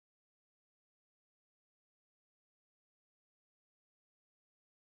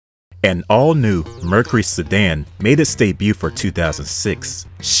An all-new Mercury sedan made its debut for 2006,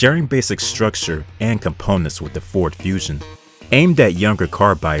 sharing basic structure and components with the Ford Fusion. Aimed at younger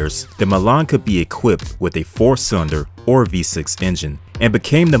car buyers, the Milan could be equipped with a 4-cylinder or V6 engine and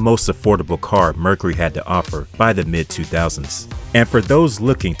became the most affordable car Mercury had to offer by the mid-2000s. And for those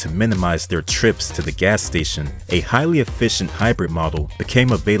looking to minimize their trips to the gas station, a highly efficient hybrid model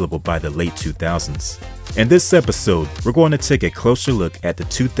became available by the late 2000s. In this episode, we're going to take a closer look at the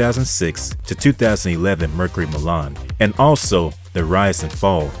 2006 to 2011 Mercury Milan and also the rise and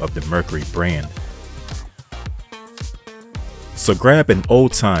fall of the Mercury brand. So grab an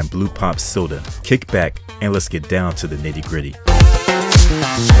old-time blue pop soda, kick back, and let's get down to the nitty-gritty.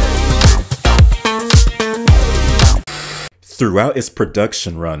 Throughout its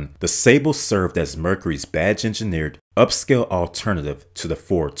production run, the Sable served as Mercury's badge-engineered, upscale alternative to the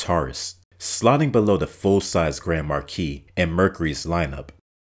Ford Taurus, slotting below the full-size Grand Marquis in Mercury's lineup.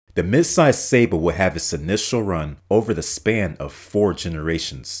 The midsize Sable would have its initial run over the span of 4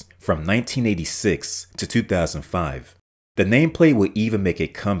 generations, from 1986 to 2005. The nameplate would even make a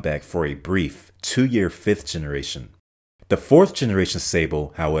comeback for a brief 2-year 5th generation. The 4th generation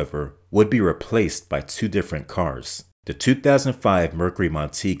Sable, however, would be replaced by 2 different cars, the 2005 Mercury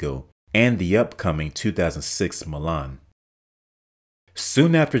Montego and the upcoming 2006 Milan.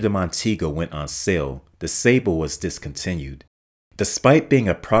 Soon after the Montego went on sale, the Sable was discontinued. Despite being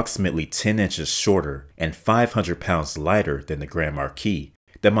approximately 10 inches shorter and 500 pounds lighter than the Grand Marquis,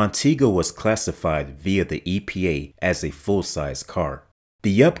 the Montego was classified via the EPA as a full-size car.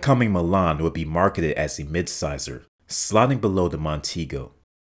 The upcoming Milan would be marketed as a midsizer, slotting below the Montego.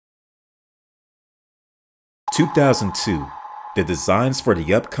 2002. The designs for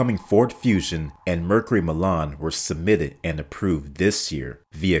the upcoming Ford Fusion and Mercury Milan were submitted and approved this year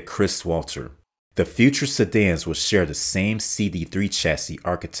via Chris Walter. The future sedans will share the same CD3 chassis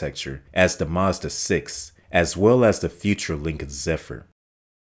architecture as the Mazda 6, as well as the future Lincoln Zephyr.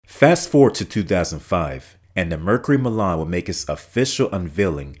 Fast forward to 2005, and the Mercury Milan will make its official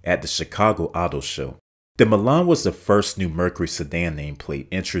unveiling at the Chicago Auto Show. The Milan was the first new Mercury sedan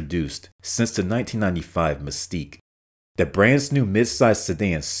nameplate introduced since the 1995 Mystique. The brand's new midsize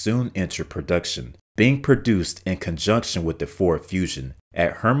sedan soon entered production, being produced in conjunction with the Ford Fusion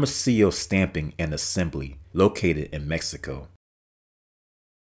at Hermosillo Stamping and Assembly, located in Mexico.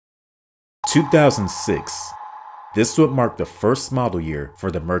 2006. This would mark the first model year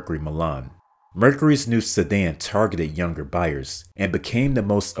for the Mercury Milan. Mercury's new sedan targeted younger buyers and became the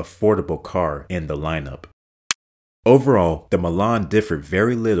most affordable car in the lineup. Overall, the Milan differed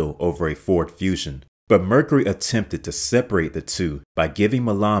very little over a Ford Fusion, but Mercury attempted to separate the two by giving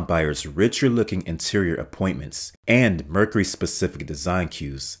Milan buyers richer-looking interior appointments and Mercury-specific design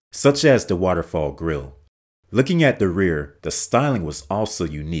cues, such as the waterfall grille. Looking at the rear, the styling was also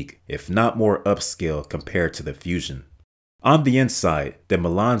unique, if not more upscale compared to the Fusion. On the inside, the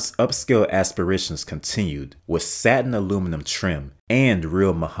Milan's upscale aspirations continued, with satin aluminum trim and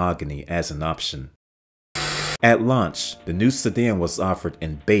real mahogany as an option. At launch, the new sedan was offered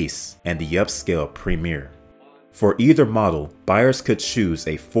in base and the upscale Premier. For either model, buyers could choose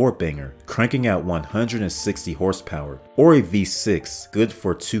a 4-banger cranking out 160 horsepower or a V6 good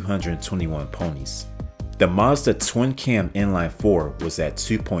for 221 ponies. The Mazda twin-cam inline-4 was at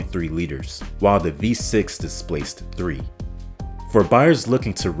 2.3 liters, while the V6 displaced 3. For buyers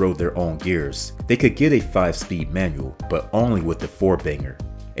looking to roll their own gears, they could get a 5-speed manual, but only with the 4-banger.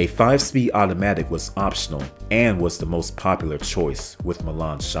 A 5-speed automatic was optional and was the most popular choice with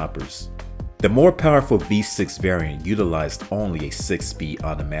Milan shoppers. The more powerful V6 variant utilized only a 6-speed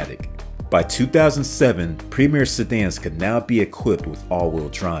automatic. By 2007, Premier sedans could now be equipped with all-wheel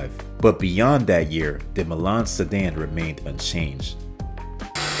drive, but beyond that year, the Milan sedan remained unchanged.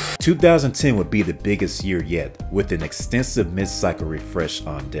 2010 would be the biggest year yet, with an extensive mid-cycle refresh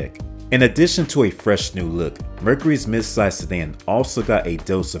on deck. In addition to a fresh new look, Mercury's midsize sedan also got a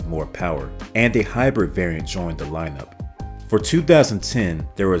dose of more power, and a hybrid variant joined the lineup. For 2010,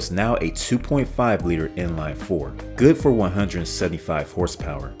 there was now a 2.5-liter inline-4, good for 175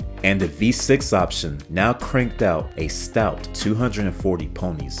 horsepower, and the V6 option now cranked out a stout 240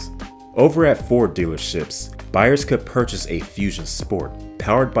 ponies. Over at Ford dealerships, buyers could purchase a Fusion Sport,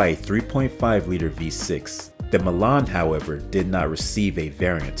 powered by a 3.5-liter V6. The Milan, however, did not receive a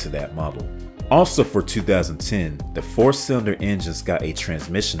variant to that model. Also for 2010, the 4-cylinder engines got a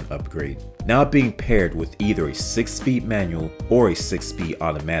transmission upgrade, now being paired with either a 6-speed manual or a 6-speed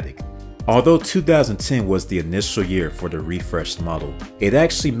automatic. Although 2010 was the initial year for the refreshed model, it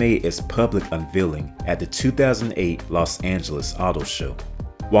actually made its public unveiling at the 2008 Los Angeles Auto Show.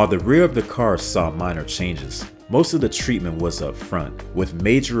 While the rear of the car saw minor changes, Most of the treatment was up front, with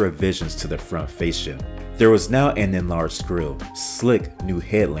major revisions to the front fascia. There was now an enlarged grille, slick new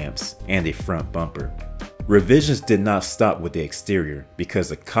headlamps, and a front bumper. Revisions did not stop with the exterior, because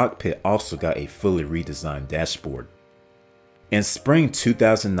the cockpit also got a fully redesigned dashboard. In spring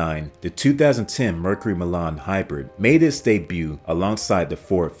 2009, the 2010 Mercury Milan Hybrid made its debut alongside the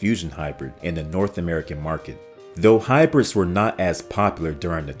Ford Fusion Hybrid in the North American market. Though hybrids were not as popular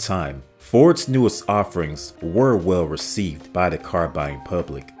during the time, Ford's newest offerings were well received by the car-buying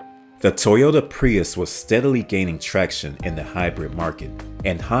public. The Toyota Prius was steadily gaining traction in the hybrid market,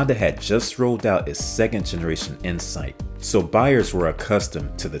 and Honda had just rolled out its second-generation Insight, so buyers were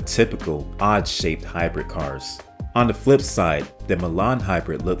accustomed to the typical odd-shaped hybrid cars. On the flip side, the Milan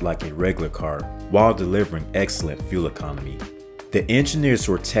Hybrid looked like a regular car while delivering excellent fuel economy. The engineers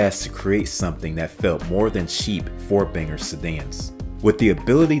were tasked to create something that felt more than cheap four-banger sedans. With the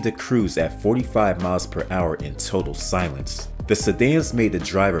ability to cruise at 45 miles per hour in total silence, the sedans made the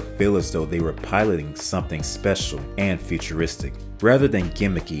driver feel as though they were piloting something special and futuristic, rather than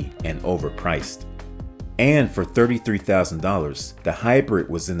gimmicky and overpriced. And for $33,000, the hybrid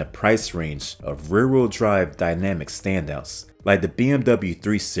was in the price range of rear-wheel drive dynamic standouts like the BMW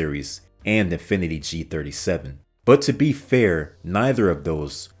 3 Series and Infiniti G37. But to be fair, neither of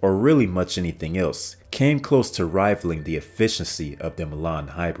those, or really much anything else, came close to rivaling the efficiency of the Milan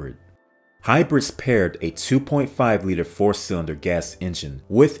Hybrid. Hybrids paired a 2.5-liter four-cylinder gas engine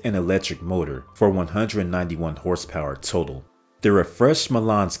with an electric motor for 191 horsepower total. The refreshed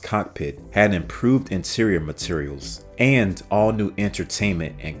Milan's cockpit had improved interior materials and all-new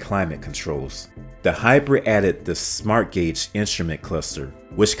entertainment and climate controls. The hybrid added the Smart Gauge instrument cluster,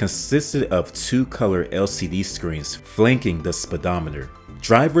 which consisted of two-color LCD screens flanking the speedometer.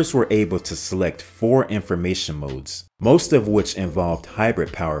 Drivers were able to select 4 information modes, most of which involved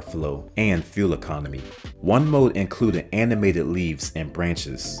hybrid power flow and fuel economy. One mode included animated leaves and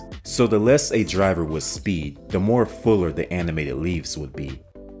branches, so the less a driver would speed, the more fuller the animated leaves would be.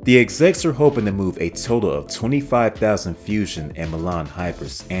 The execs are hoping to move a total of 25,000 Fusion and Milan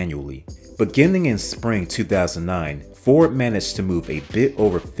hybrids annually. Beginning in spring 2009, Ford managed to move a bit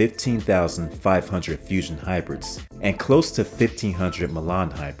over 15,500 Fusion hybrids and close to 1,500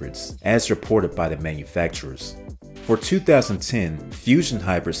 Milan hybrids, as reported by the manufacturers. For 2010, Fusion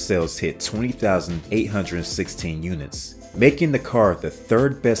hybrid sales hit 20,816 units, making the car the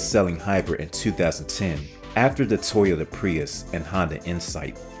third best-selling hybrid in 2010 after the Toyota Prius and Honda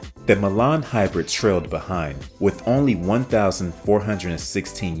Insight. The Milan Hybrid trailed behind, with only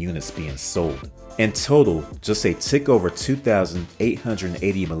 1,416 units being sold. In total, just a tick over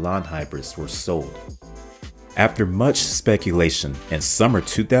 2,880 Milan hybrids were sold. After much speculation, in summer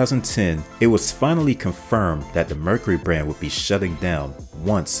 2010, it was finally confirmed that the Mercury brand would be shutting down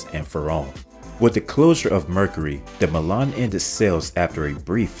once and for all. With the closure of Mercury, the Milan ended sales after a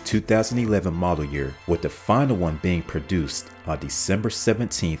brief 2011 model year, with the final one being produced on December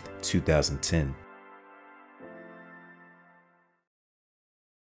 17, 2010.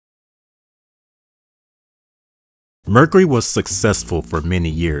 Mercury was successful for many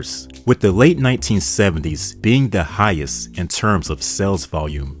years, with the late 1970s being the highest in terms of sales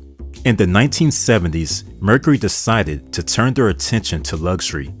volume. In the 1970s, Mercury decided to turn their attention to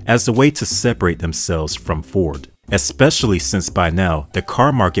luxury as a way to separate themselves from Ford, especially since by now the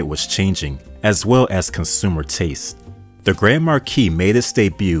car market was changing, as well as consumer taste. The Grand Marquis made its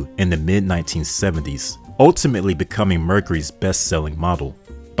debut in the mid-1970s, ultimately becoming Mercury's best-selling model.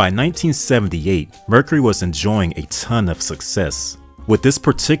 By 1978, Mercury was enjoying a ton of success, with this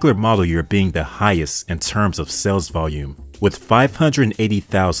particular model year being the highest in terms of sales volume, with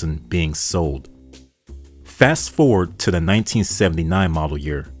 580,000 being sold. Fast forward to the 1979 model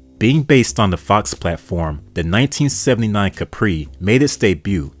year. Being based on the Fox platform, the 1979 Capri made its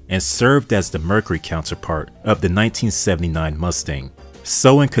debut and served as the Mercury counterpart of the 1979 Mustang.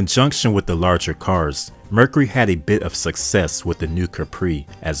 So in conjunction with the larger cars, Mercury had a bit of success with the new Capri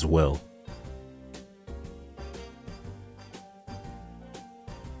as well.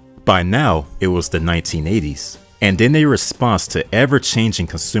 By now, it was the 1980s, and in a response to ever-changing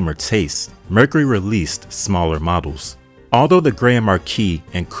consumer tastes, Mercury released smaller models. Although the Grand Marquis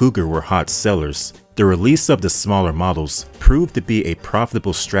and Cougar were hot sellers, the release of the smaller models proved to be a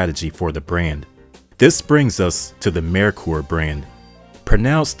profitable strategy for the brand. This brings us to the Merkur brand.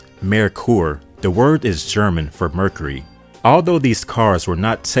 Pronounced Merkur, the word is German for Mercury. Although these cars were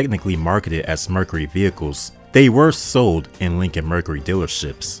not technically marketed as Mercury vehicles, they were sold in Lincoln Mercury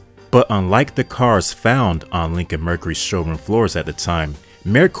dealerships. But unlike the cars found on Lincoln Mercury's showroom floors at the time,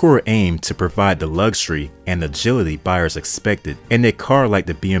 Merkur aimed to provide the luxury and agility buyers expected in a car like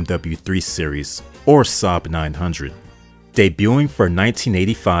the BMW 3 Series or Saab 900. Debuting for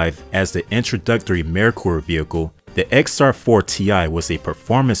 1985 as the introductory Mercury vehicle, the XR4 Ti was a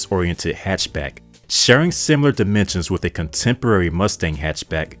performance-oriented hatchback. Sharing similar dimensions with a contemporary Mustang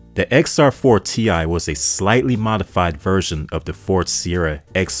hatchback, the XR4 Ti was a slightly modified version of the Ford Sierra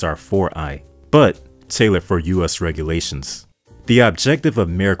XR4i, but tailored for US regulations. The objective of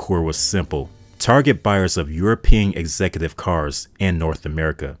Mercury was simple: target buyers of European executive cars in North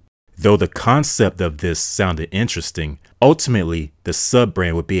America. Though the concept of this sounded interesting, ultimately the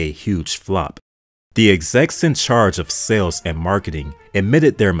sub-brand would be a huge flop. The execs in charge of sales and marketing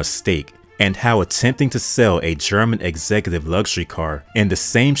admitted their mistake and how attempting to sell a German executive luxury car in the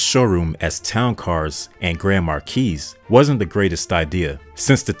same showroom as town cars and Grand Marquis wasn't the greatest idea,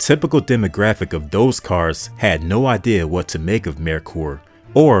 since the typical demographic of those cars had no idea what to make of Mercury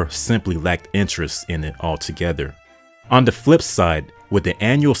or simply lacked interest in it altogether. On the flip side, with the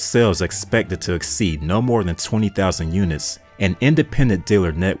annual sales expected to exceed no more than 20,000 units, an independent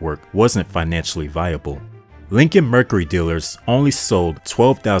dealer network wasn't financially viable. Lincoln Mercury dealers only sold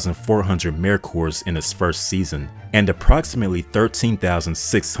 12,400 Mercurys in its first season and approximately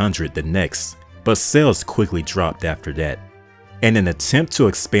 13,600 the next, but sales quickly dropped after that. In an attempt to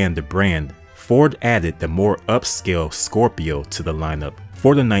expand the brand, Ford added the more upscale Scorpio to the lineup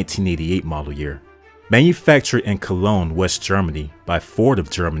for the 1988 model year. Manufactured in Cologne, West Germany by Ford of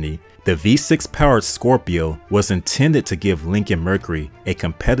Germany, the V6-powered Scorpio was intended to give Lincoln Mercury a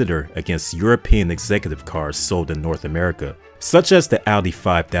competitor against European executive cars sold in North America, such as the Audi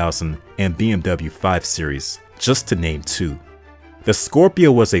 5000 and BMW 5 Series, just to name two. The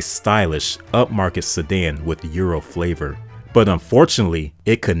Scorpio was a stylish, upmarket sedan with Euro flavor, but unfortunately,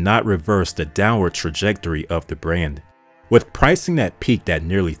 it could not reverse the downward trajectory of the brand. With pricing that peaked at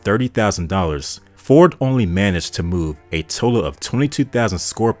nearly $30,000, Ford only managed to move a total of 22,000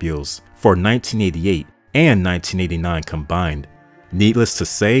 Scorpios for 1988 and 1989 combined. Needless to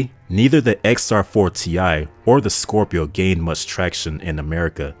say, neither the XR4 Ti or the Scorpio gained much traction in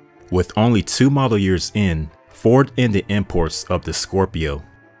America. With only 2 model years in, Ford ended imports of the Scorpio.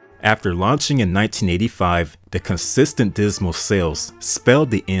 After launching in 1985, the consistent dismal sales spelled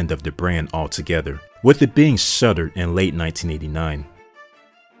the end of the brand altogether, with it being shuttered in late 1989.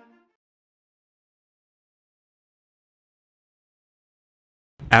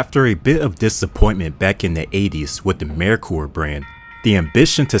 After a bit of disappointment back in the 80s with the Mercury brand, the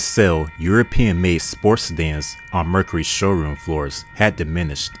ambition to sell European-made sports sedans on Mercury showroom floors had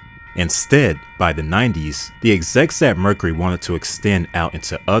diminished. Instead, by the 90s, the execs at Mercury wanted to extend out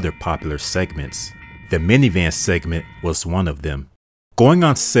into other popular segments. The minivan segment was one of them. Going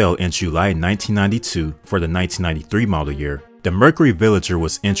on sale in July 1992 for the 1993 model year, the Mercury Villager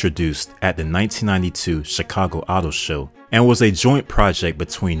was introduced at the 1992 Chicago Auto Show and was a joint project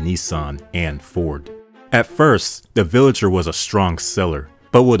between Nissan and Ford. At first, the Villager was a strong seller,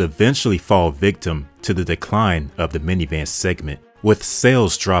 but would eventually fall victim to the decline of the minivan segment, with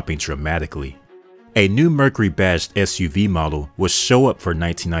sales dropping dramatically. A new Mercury badged SUV model would show up for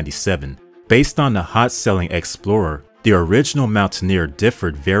 1997. Based on the hot-selling Explorer, the original Mountaineer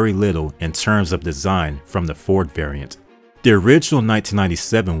differed very little in terms of design from the Ford variant. The original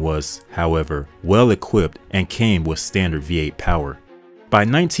 1997 was, however, well equipped and came with standard V8 power. By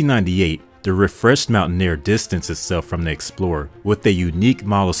 1998, the refreshed Mountaineer distanced itself from the Explorer with a unique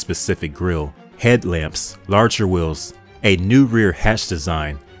model-specific grille, headlamps, larger wheels, a new rear hatch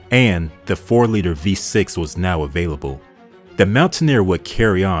design, and the 4-liter V6 was now available. The Mountaineer would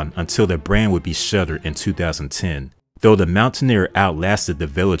carry on until the brand would be shuttered in 2010. Though the Mountaineer outlasted the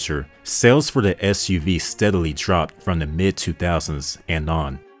Villager, sales for the SUV steadily dropped from the mid-2000s and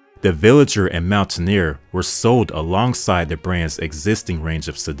on. The Villager and Mountaineer were sold alongside the brand's existing range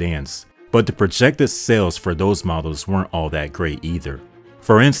of sedans, but the projected sales for those models weren't all that great either.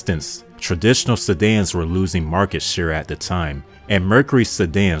 For instance, traditional sedans were losing market share at the time, and Mercury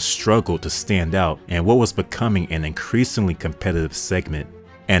sedans struggled to stand out in what was becoming an increasingly competitive segment.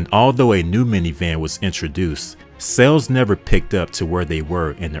 And although a new minivan was introduced, sales never picked up to where they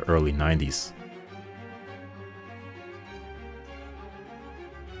were in the early 90s.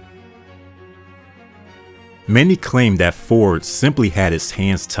 Many claim that Ford simply had its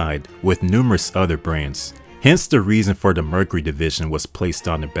hands tied with numerous other brands, hence the reason for the Mercury division was placed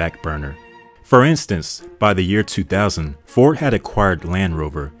on the back burner. For instance, by the year 2000, Ford had acquired Land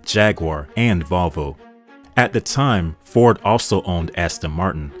Rover, Jaguar, and Volvo. At the time, Ford also owned Aston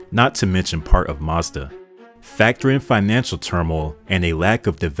Martin, not to mention part of Mazda. Factor in financial turmoil and a lack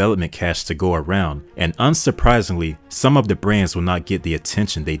of development cash to go around, and unsurprisingly, some of the brands will not get the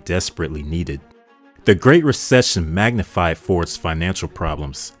attention they desperately needed. The Great Recession magnified Ford's financial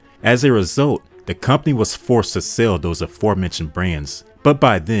problems. As a result, the company was forced to sell those aforementioned brands, but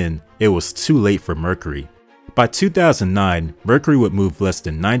by then, it was too late for Mercury. By 2009, Mercury would move less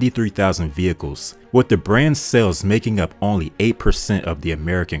than 93,000 vehicles, with the brand's sales making up only 8% of the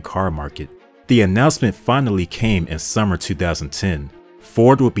American car market. The announcement finally came in summer 2010.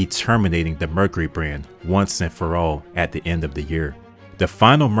 Ford would be terminating the Mercury brand once and for all at the end of the year. The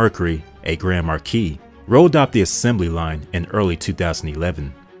final Mercury, a Grand Marquis, rolled off the assembly line in early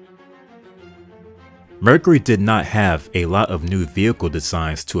 2011. Mercury did not have a lot of new vehicle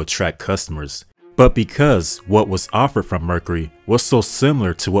designs to attract customers, but because what was offered from Mercury was so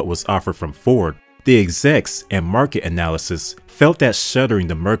similar to what was offered from Ford, the execs and market analysis felt that shuttering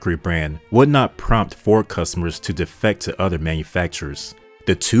the Mercury brand would not prompt Ford customers to defect to other manufacturers.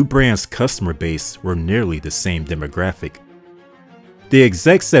 The two brands' customer base were nearly the same demographic. The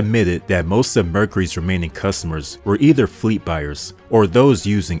execs admitted that most of Mercury's remaining customers were either fleet buyers or those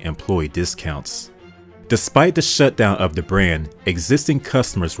using employee discounts. Despite the shutdown of the brand, existing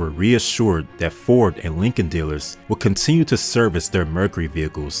customers were reassured that Ford and Lincoln dealers would continue to service their Mercury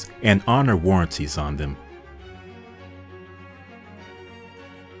vehicles and honor warranties on them.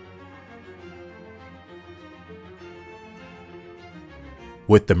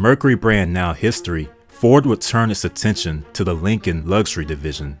 With the Mercury brand now history, Ford would turn its attention to the Lincoln luxury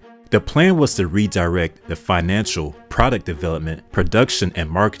division. The plan was to redirect the financial, product development, production and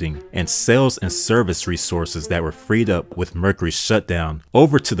marketing, and sales and service resources that were freed up with Mercury's shutdown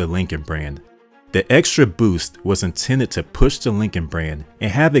over to the Lincoln brand. The extra boost was intended to push the Lincoln brand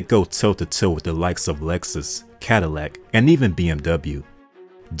and have it go toe-to-toe with the likes of Lexus, Cadillac, and even BMW.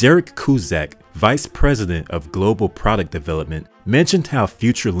 Derek Kuzak, Vice President of Global Product Development, mentioned how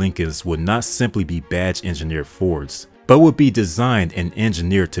future Lincolns would not simply be badge-engineered Fords, but would be designed and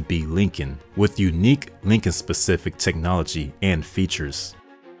engineered to be Lincoln, with unique Lincoln-specific technology and features.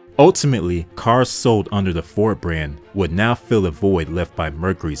 Ultimately, cars sold under the Ford brand would now fill a void left by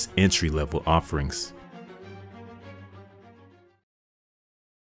Mercury's entry-level offerings.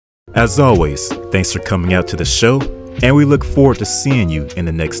 As always, thanks for coming out to the show, and we look forward to seeing you in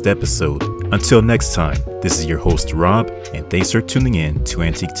the next episode. Until next time, this is your host Rob, and thanks for tuning in to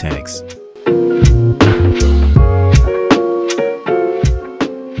Antique Tags.